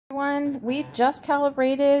everyone. We just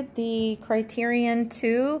calibrated the Criterion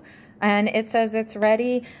 2 and it says it's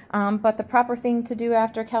ready, but the proper thing to do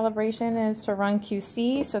after calibration is to run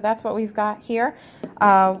QC, so that's what we've got here.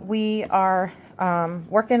 We are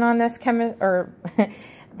working on this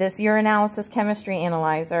this urinalysis chemistry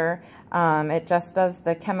analyzer. It just does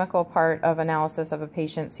the chemical part of analysis of a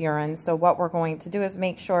patient's urine. So what we're going to do is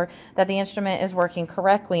make sure that the instrument is working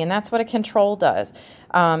correctly, and that's what a control does.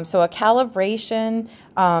 So a calibration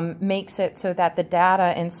makes it so that the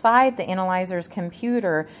data inside the analyzer's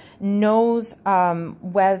computer knows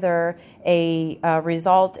whether a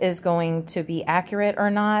result is going to be accurate or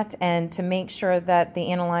not, and to make sure that the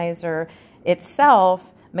analyzer itself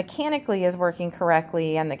mechanically is working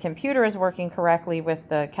correctly and the computer is working correctly with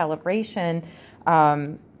the calibration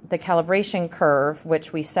curve,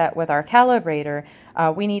 which we set with our calibrator.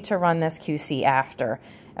 We need to run this QC after.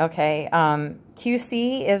 Okay,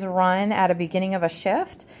 QC is run at the beginning of a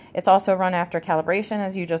shift. It's also run after calibration,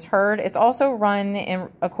 as you just heard. It's also run in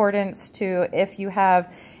accordance to if you have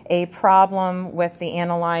a problem with the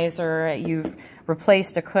analyzer, you've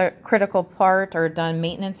replaced a critical part or done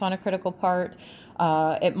maintenance on a critical part.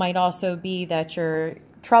 It might also be that you're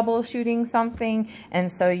troubleshooting something,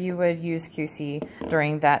 and so you would use QC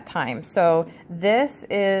during that time. So this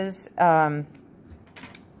is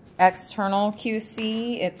external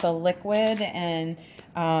QC. It's a liquid, and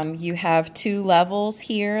you have two levels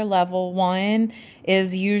here. Level 1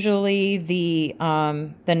 is usually the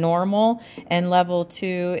normal, and level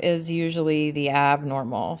 2 is usually the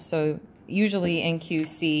abnormal. So usually in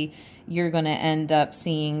QC, you're going to end up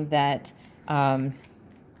seeing that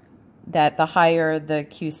that the higher the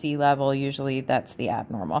QC level, usually that's the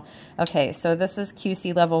abnormal. Okay, so this is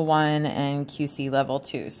QC level 1 and QC level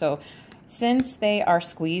 2. So since they are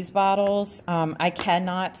squeeze bottles, I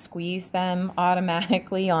cannot squeeze them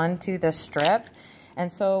automatically onto the strip.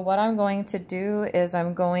 And so what I'm going to do is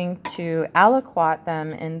I'm going to aliquot them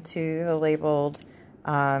into the labeled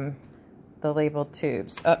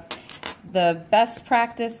tubes. The best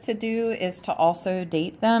practice to do is to also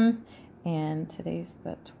date them. And today's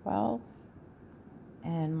the 12th,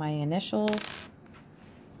 and my initials,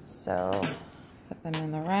 so put them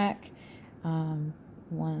in the rack,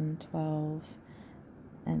 112,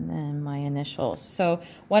 and then my initials. So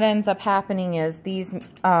what ends up happening is these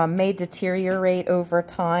may deteriorate over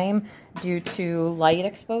time due to light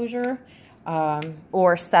exposure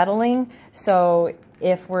or settling. So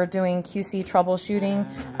if we're doing QC troubleshooting,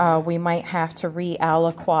 we might have to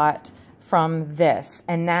re-aliquot from this,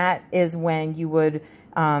 and that is when you would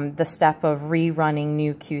the step of rerunning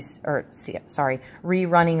new QC, or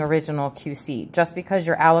rerunning original QC. Just because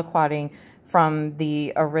you're aliquoting from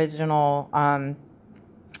the original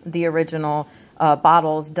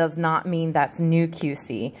bottles does not mean that's new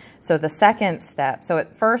QC. So the second step, so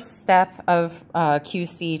at first step of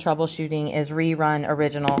QC troubleshooting is rerun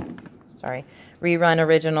original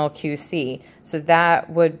QC. So that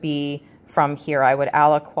would be from here. I would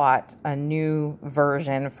aliquot a new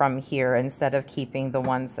version from here instead of keeping the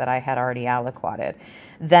ones that I had already aliquoted.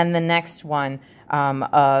 Then the next one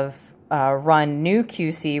of run new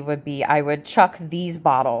QC would be I would chuck these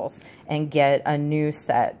bottles and get a new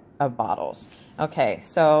set of bottles. Okay,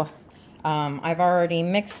 so I've already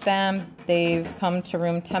mixed them. They've come to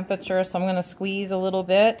room temperature, so I'm going to squeeze a little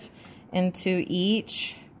bit into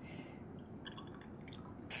each.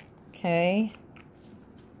 Okay.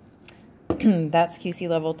 That's QC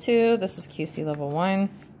level 2. This is QC level 1.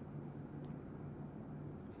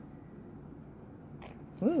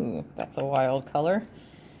 Ooh, that's a wild color.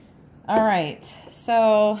 All right,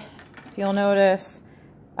 so if you'll notice,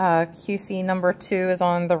 QC number 2 is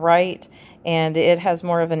on the right, and it has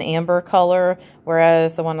more of an amber color,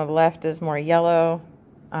 whereas the one on the left is more yellow.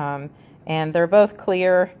 And they're both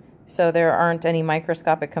clear, so there aren't any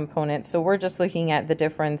microscopic components. So we're just looking at the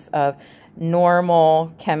difference of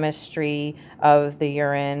normal chemistry of the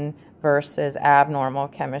urine versus abnormal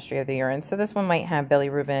chemistry of the urine. So this one might have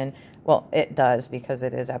bilirubin. Well, it does because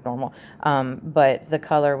it is abnormal, but the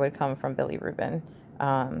color would come from bilirubin.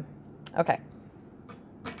 Okay.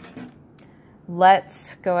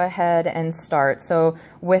 Let's go ahead and start. So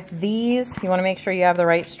with these, you want to make sure you have the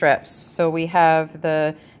right strips. So we have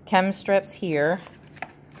the chem strips here.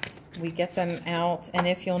 We get them out, and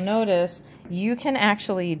if you'll notice, you can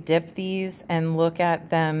actually dip these and look at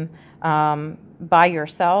them by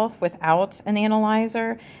yourself without an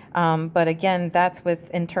analyzer. But again, that's with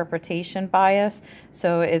interpretation bias,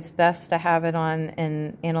 so it's best to have it on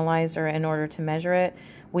an analyzer in order to measure it.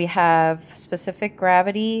 We have specific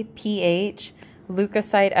gravity, pH,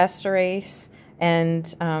 leukocyte esterase,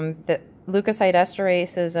 and leukocyte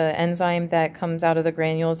esterase is an enzyme that comes out of the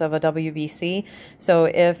granules of a WBC. So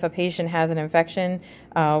if a patient has an infection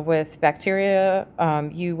with bacteria,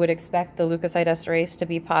 you would expect the leukocyte esterase to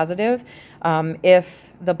be positive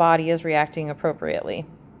if the body is reacting appropriately.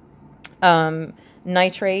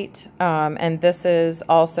 Nitrate, and this is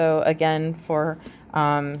also, again, for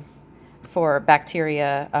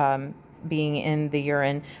bacteria being in the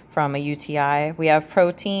urine from a UTI. We have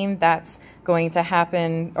protein. That's going to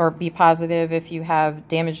happen or be positive if you have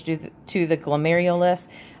damage to the glomerulus.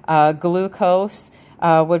 Glucose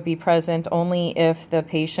would be present only if the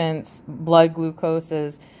patient's blood glucose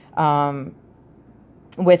is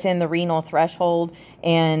within the renal threshold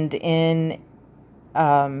and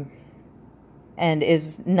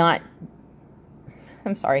is not,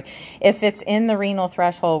 I'm sorry, if it's in the renal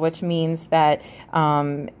threshold, which means that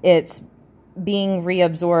it's being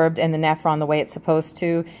reabsorbed in the nephron the way it's supposed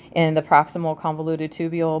to in the proximal convoluted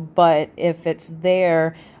tubule, but if it's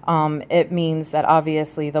there, it means that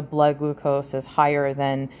obviously the blood glucose is higher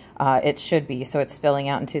than it should be, so it's spilling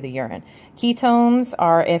out into the urine. Ketones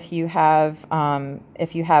are if you have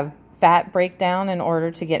fat breakdown in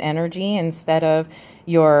order to get energy instead of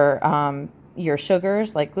your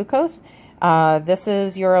sugars like glucose. This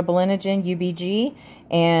is urobilinogen, UBG,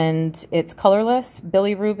 and it's colorless.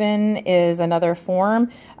 Bilirubin is another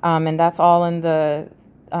form, and that's all in the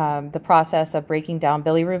process of breaking down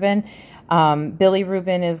bilirubin.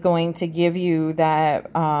 Bilirubin is going to give you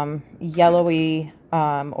that yellowy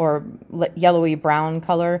or yellowy brown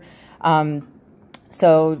color.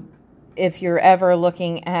 So if you're ever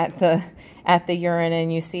looking at the urine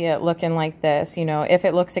and you see it looking like this, you know, if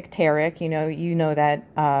it looks icteric, you know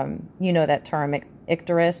that term,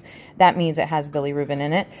 icterus, that means it has bilirubin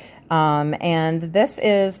in it. And this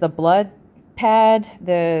is the blood pad,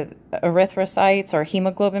 the erythrocytes or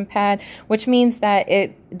hemoglobin pad, which means that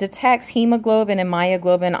it detects hemoglobin and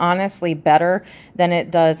myoglobin honestly better than it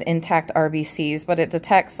does intact RBCs, but it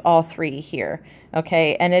detects all three here,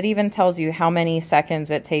 okay? And it even tells you how many seconds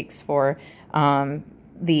it takes for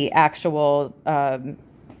the actual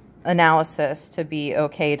analysis to be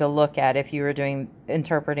okay to look at if you were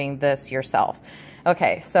interpreting this yourself.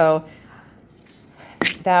 Okay, so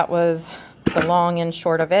that was the long and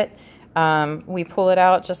short of it. We pull it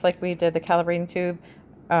out just like we did the calibrating tube,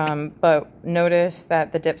 but notice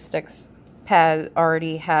that the dipstick pad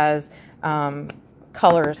already has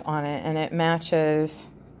colors on it, and it matches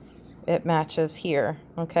here,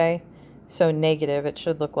 okay? So negative, it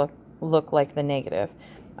should look like the negative.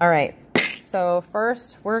 All right, so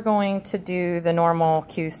first we're going to do the normal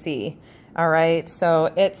QC. All right,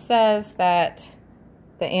 so it says that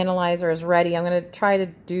the analyzer is ready. I'm going to try to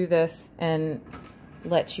do this and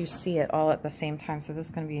let you see it all at the same time. So this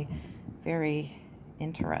is going to be very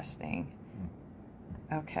interesting.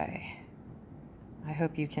 Okay. I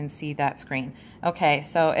hope you can see that screen. Okay,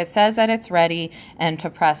 so it says that it's ready and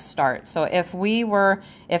to press start. So if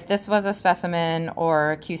this was a specimen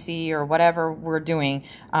or QC or whatever we're doing,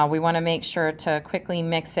 we want to make sure to quickly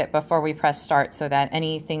mix it before we press start so that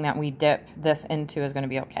anything that we dip this into is going to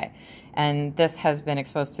be okay. And this has been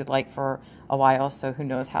exposed to light for a while, so who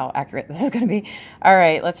knows how accurate this is going to be. All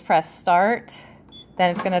right, let's press start. Then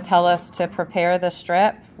it's going to tell us to prepare the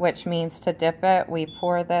strip, which means to dip it. We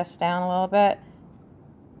pour this down a little bit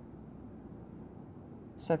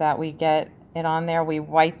so that we get it on there. We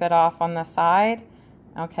wipe it off on the side,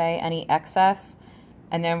 okay, any excess.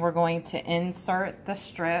 And then we're going to insert the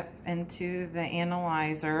strip into the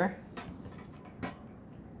analyzer.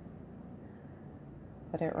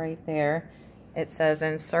 Put it right there. It says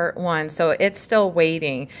insert one, so it's still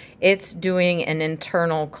waiting. It's doing an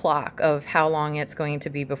internal clock of how long it's going to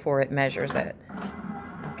be before it measures it.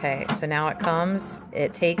 Okay, so now it comes,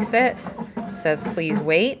 it takes it, says please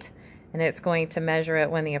wait, and it's going to measure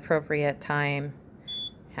it when the appropriate time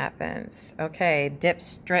happens. Okay,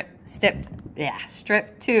 strip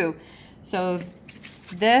 2. So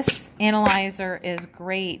this analyzer is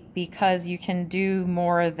great because you can do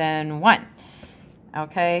more than one.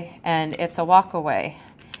 Okay, and it's a walk away.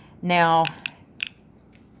 Now,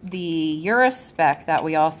 the Urispec that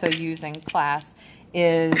we also use in class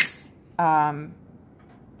is an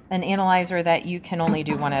analyzer that you can only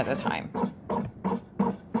do one at a time.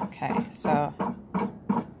 Okay, so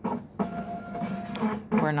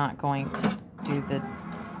we're not going to do the,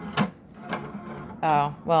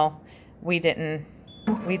 oh, well, we didn't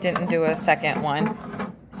do a second one,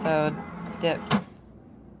 so dip.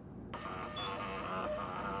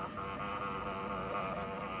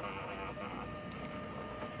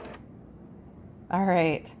 All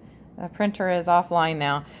right, the printer is offline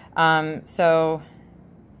now. So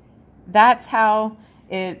that's how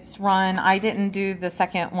it's run. I didn't do the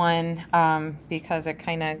second one because it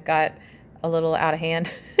kind of got a little out of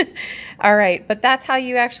hand. All right, but that's how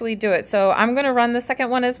you actually do it. So I'm going to run the second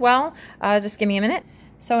one as well. Just give me a minute.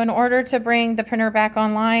 So in order to bring the printer back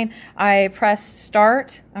online, I press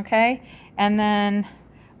start, okay? And then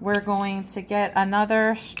we're going to get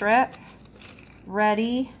another strip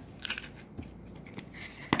ready.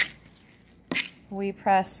 We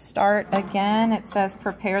press start again. It says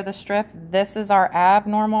prepare the strip. This is our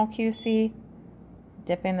abnormal QC.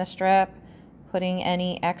 Dipping the strip, putting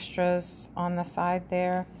any extras on the side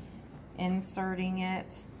there, inserting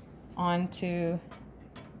it onto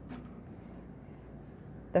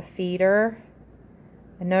the feeder.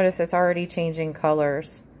 And notice it's already changing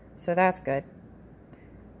colors, so that's good.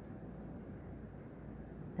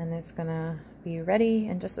 And it's gonna be ready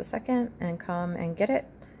in just a second and come and get it.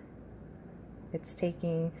 It's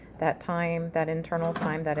taking that time, that internal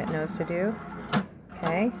time that it knows to do.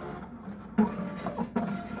 Okay.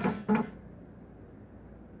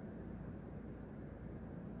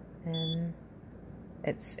 And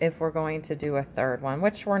it's if we're going to do a third one,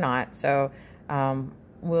 which we're not. So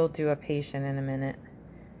we'll do a patient in a minute,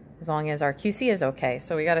 as long as our QC is okay.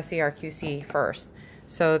 So we got to see our QC first.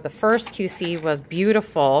 So the first QC was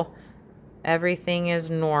beautiful. Everything is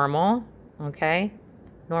normal, okay?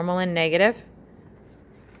 Normal and negative.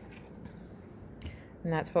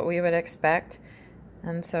 And that's what we would expect.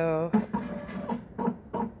 And so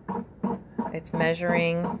it's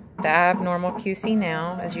measuring the abnormal QC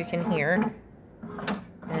now, as you can hear.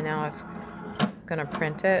 And now it's gonna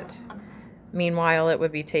print it. Meanwhile, it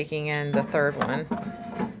would be taking in the third one.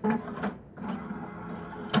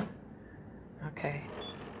 Okay.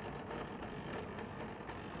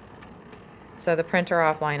 So the printer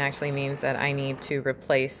offline actually means that I need to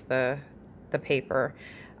replace the paper.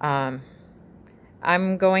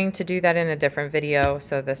 I'm going to do that in a different video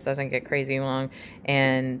so this doesn't get crazy long,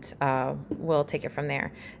 and we'll take it from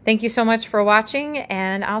there. Thank you so much for watching,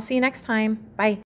 and I'll see you next time. Bye.